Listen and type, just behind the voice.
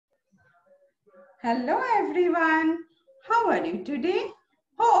Hello everyone. How are you today?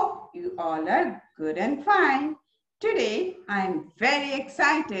 Hope you all are good and fine. Today I am very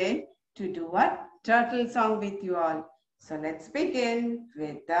excited to do a turtle song with you all. So let's begin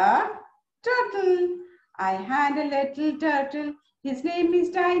with the turtle. I had a little turtle. His name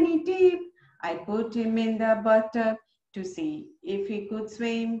is Tiny Tip. I put him in the butter to see if he could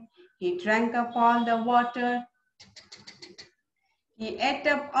swim. He drank up all the water. He ate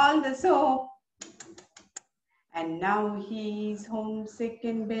up all the soap. And now he's homesick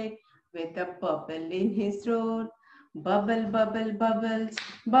in bed with a bubble in his throat. Bubble, bubble, bubbles,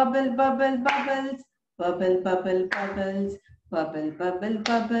 bubble, bubble, bubbles, bubble, bubble, bubbles, bubble, bubble,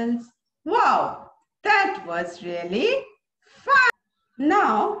 bubbles. Wow, that was really fun.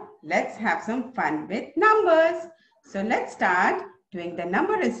 Now, let's have some fun with numbers. So let's start doing the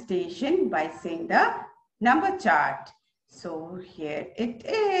number recitation by saying the number chart. So here it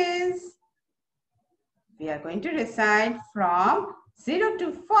is. We are going to recite from 0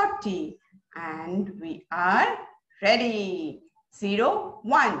 to 40 and we are ready. 0,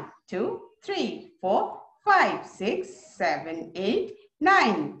 1, 2, 3, 4, 5, 6, 7, 8,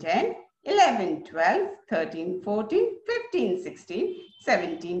 9, 10, 11, 12, 13, 14, 15, 16,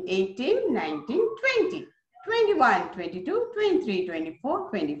 17, 18, 19, 20, 21, 22, 23, 24,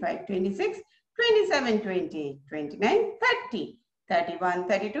 25, 26, 27, 28, 29, 30. 31,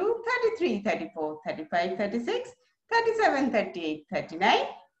 32, 33, 34, 35, 36, 37, 38, 39,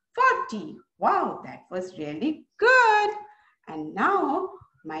 40. Wow, that was really good. And now,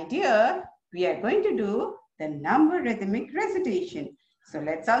 my dear, we are going to do the number rhythmic recitation. So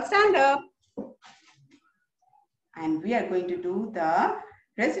let's all stand up. And we are going to do the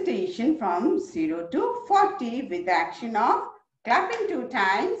recitation from 0 to 40 with the action of clapping 2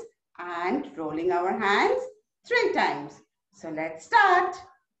 times and rolling our hands 3 times. So let's start.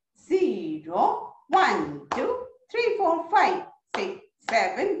 0, 1, 2, 3, 4, 5, 6,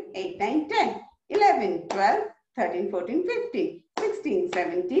 7, 8, 9, 10, 11, 12, 13, 14, 15, 16,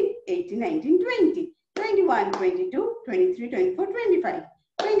 17, 18, 19, 20, 21, 22, 23, 24, 25,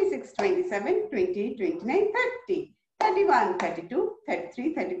 26, 27, 28, 29, 30, 31, 32,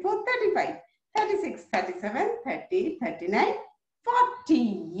 33, 34, 35, 36, 37, 38, 39,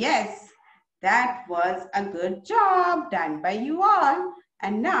 40. Yes. That was a good job done by you all.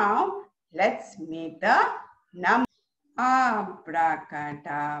 And now let's make the number. Abracadabra,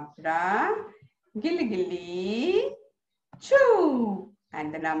 gilly gilly, choo.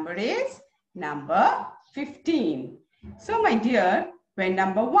 And the number is number 15. So my dear, when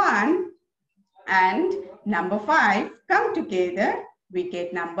number 1 and number 5 come together, we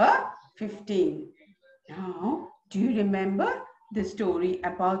get number 15. Now, do you remember the story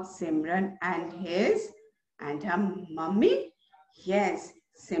about Simran and her mummy? Yes,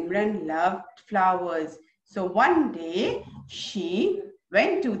 Simran loved flowers. So one day she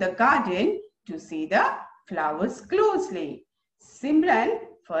went to the garden to see the flowers closely. Simran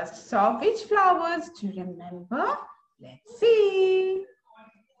first saw which flowers? Do you remember? Let's see.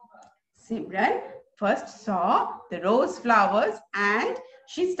 Simran first saw the rose flowers and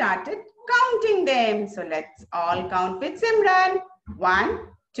she started counting them. So let's all count with Simran. 1,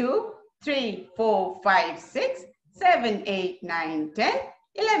 2, 3, 4, 5, 6, 7, 8, 9, 10,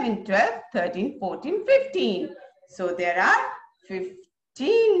 11, 12, 13, 14, 15. So there are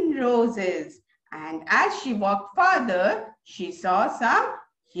 15 roses. And as she walked further, she saw some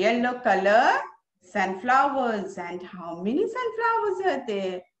yellow color sunflowers. And how many sunflowers are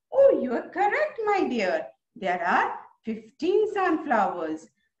there? Oh, you are correct, my dear. There are 15 sunflowers.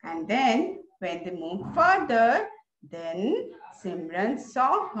 And then when they moved further, then Simran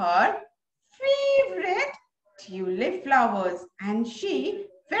saw her favorite tulip flowers and she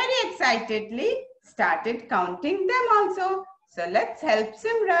very excitedly started counting them also. So let's help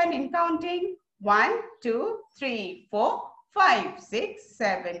Simran in counting. 1, 2, 3, 4, 5, 6,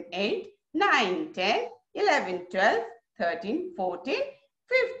 7, 8, 9, 10, 11, 12, 13, 14,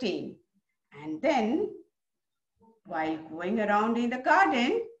 15. And then while going around in the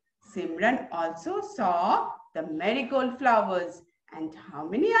garden, Simran also saw the marigold flowers. And how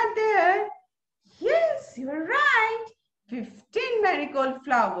many are there? Yes, you are right. 15 marigold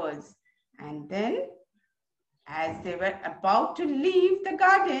flowers. And then as they were about to leave the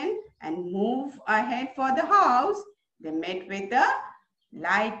garden and move ahead for the house, they met with the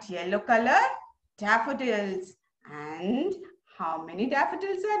light yellow color daffodils. And how many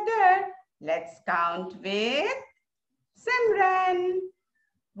daffodils are there? Let's count with Simran.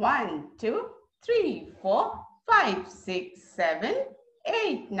 1, 2, 3, 4, 5, 6, 7,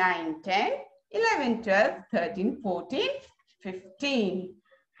 8, 9, 10, 11, 12, 13, 14, 15.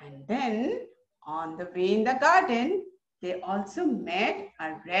 And then On the way in the garden, they also met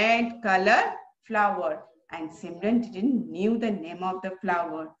a red color flower, and Simran didn't knew the name of the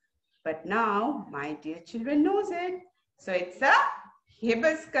flower. But now, my dear children knows it. So it's a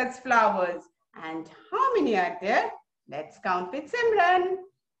hibiscus flowers. And how many are there? Let's count with Simran.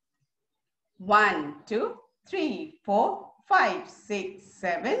 1, 2, 3, 4, 5, 6,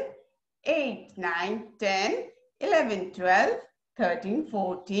 7, 8, 9, 10, 11, 12, 13,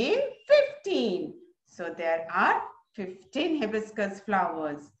 14, 15. So there are 15 hibiscus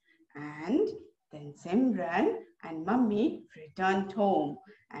flowers. And then Simran and Mummy returned home.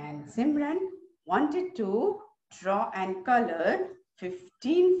 And Simran wanted to draw and color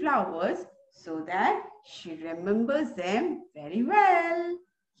 15 flowers so that she remembers them very well.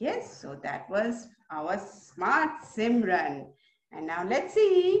 Yes, so that was our smart Simran. And now let's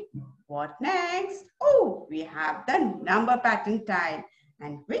see what next. Oh, we have the number pattern tile.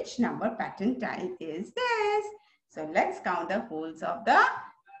 And which number pattern tile is this? So let's count the holes of the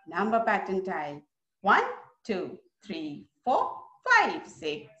number pattern tile. 1, 2, 3, 4, 5,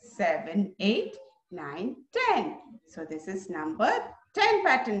 6, 7, 8, 9, 10. So this is number 10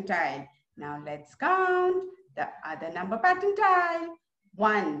 pattern tile. Now let's count the other number pattern tile.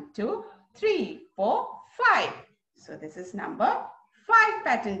 1, 2, 3, 4, 5. So this is number 5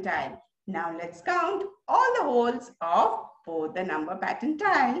 pattern tile. Now let's count all the holes of both the number pattern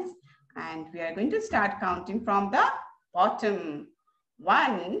tiles. And we are going to start counting from the bottom.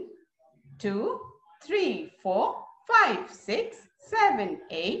 1, 2, 3, 4, 5, 6, 7,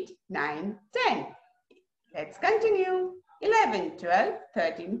 8, 9, 10. Let's continue. 11, 12,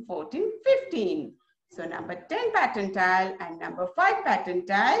 13, 14, 15. So number 10 pattern tile and number 5 pattern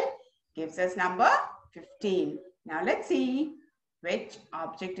tile gives us number 15. Now let's see which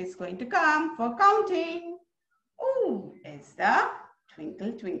object is going to come for counting. Oh, it's the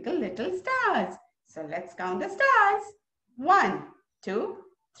twinkle, twinkle, little stars. So let's count the stars. 1, 2,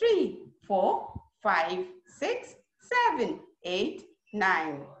 3, 4, 5, 6, 7, 8,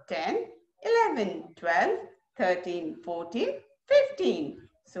 9, 10, 11, 12, 13, 14, 15.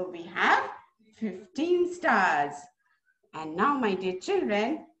 So we have 15 stars. And now, my dear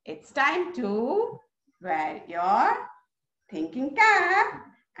children, it's time to wear your thinking cap.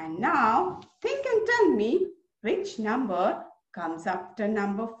 And now, think and tell me which number comes after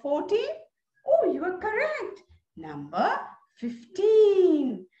number 14. Oh, you are correct. Number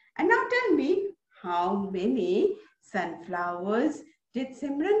 15. And now tell me, how many sunflowers did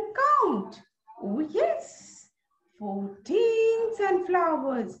Simran count? Oh, yes, 14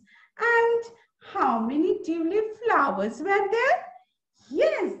 sunflowers. And how many tulip flowers were there?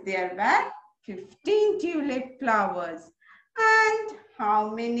 Yes, there were 15 tulip flowers. And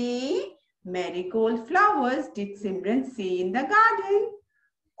how many marigold flowers did Simran see in the garden?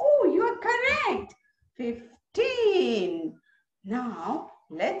 Oh, you are correct. 15. Now,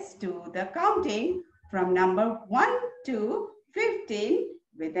 let's do the counting from number 1 to 15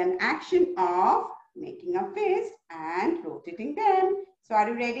 with an action of making a fist and rotating them. So, are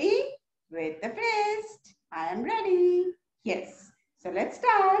you ready? With the fist. I am ready. Yes. So, let's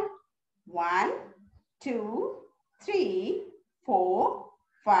start. 1, 2, 3, 4,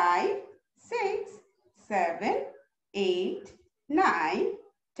 5, 6, 7, 8, 9,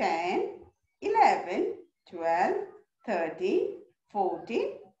 10, 11, 12, 13,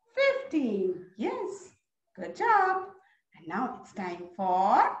 14, 15. Yes. Good job. And now it's time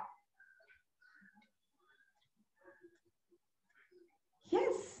for...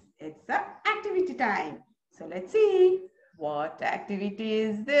 Yes, it's the activity time. So let's see. What activity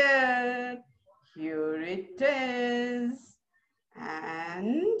is there? Here it is.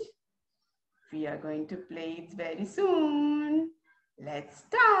 And we are going to play it very soon. Let's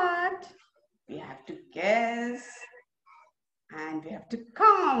start. We have to guess. And we have to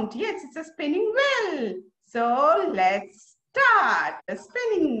count. Yes, it's a spinning wheel. So let's start the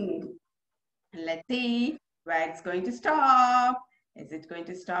spinning. Let's see where it's going to stop. Is it going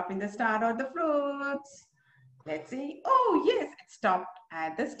to stop in the start or the fruits? Let's see. Oh, yes, it stopped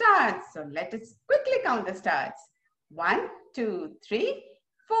at the start. So let us quickly count the starts. 1, 2, 3,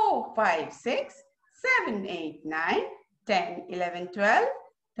 4, 5, 6, 7, 8, 9, 10, 11, 12,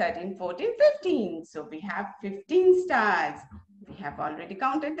 13, 14, 15. So we have 15 stars. We have already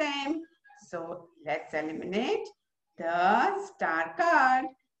counted them. So let's eliminate the star card.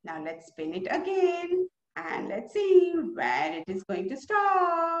 Now let's spin it again. And let's see where it is going to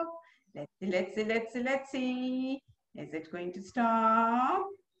stop. Let's see. Is it going to stop?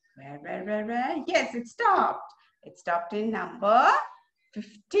 Where? Yes, it stopped. It stopped in number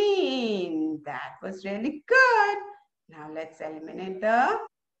 15. That was really good. Now let's eliminate the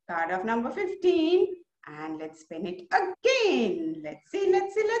card of number 15 and let's spin it again. Let's see,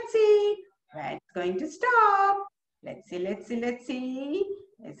 let's see, let's see. Where it's going to stop. Let's see, let's see, let's see.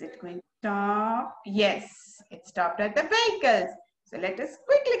 Is it going to stop? Yes, it stopped at the vehicles. So let us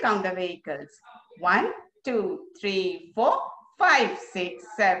quickly count the vehicles. 1, 2, 3, 4, 5, 6,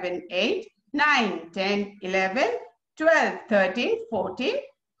 7, 8, 9, 10, 11, 12, 13, 14,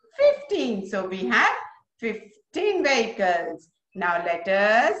 15. So we have 15 vehicles. Now let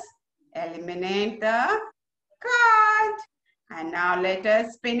us eliminate the card. And now let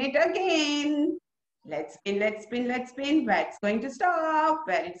us spin it again. Let's spin, let's spin, let's spin. Where it's going to stop,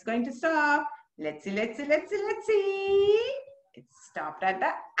 where it's going to stop. Let's see, let's see, let's see, let's see. It stopped at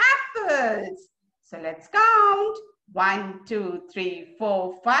the apples. So let's count. 1, 2, 3,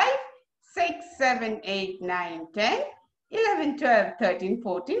 4, 5, 6, 7, 8, 9, 10, 11, 12, 13,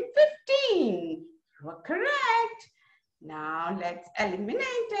 14, 15. You are correct. Now let's eliminate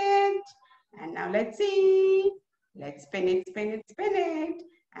it. And now let's see. Let's spin it, spin it, spin it.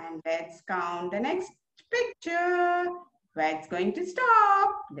 And let's count the next picture. Where it's going to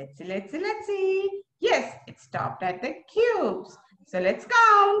stop. Let's see, let's see, let's see. Yes, it stopped at the cubes. So let's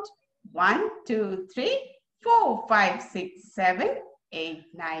count. 1, 2, 3, 4, 5, 6, 7, 8,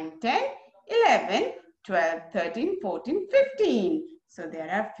 9, 10, 11, 12, 13, 14, 15. So there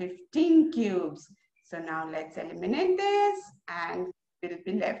are 15 cubes. So now let's eliminate this and we'll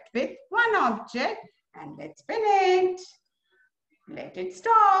be left with one object and let's spin it. Let it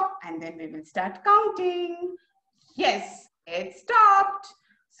stop and then we will start counting. Yes, it stopped.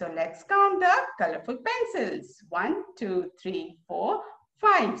 So let's count the colorful pencils. 1, 2, 3, 4,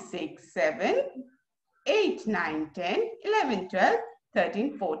 5, 6, 7, 8, 9, 10, 11, 12,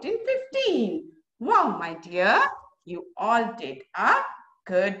 13, 14, 15. Wow, my dear, you all did a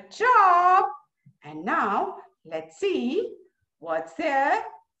good job. And now let's see what's there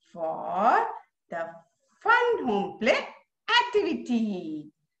for the fun home play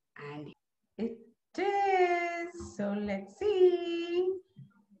activity. And it is, so let's see.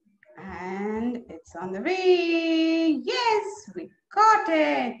 And it's on the way. Yes, we got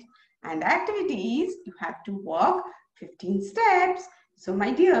it. And the activities, you have to walk 15 steps. So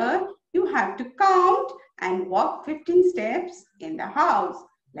my dear, you have to count and walk 15 steps in the house.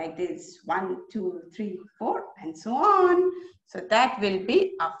 Like this, 1, 2, 3, 4, and so on. So that will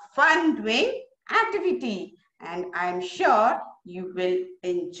be a fun doing activity. And I'm sure you will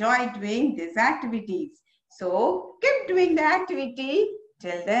enjoy doing these activities. So keep doing the activity.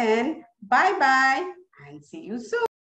 Till then, bye-bye and see you soon.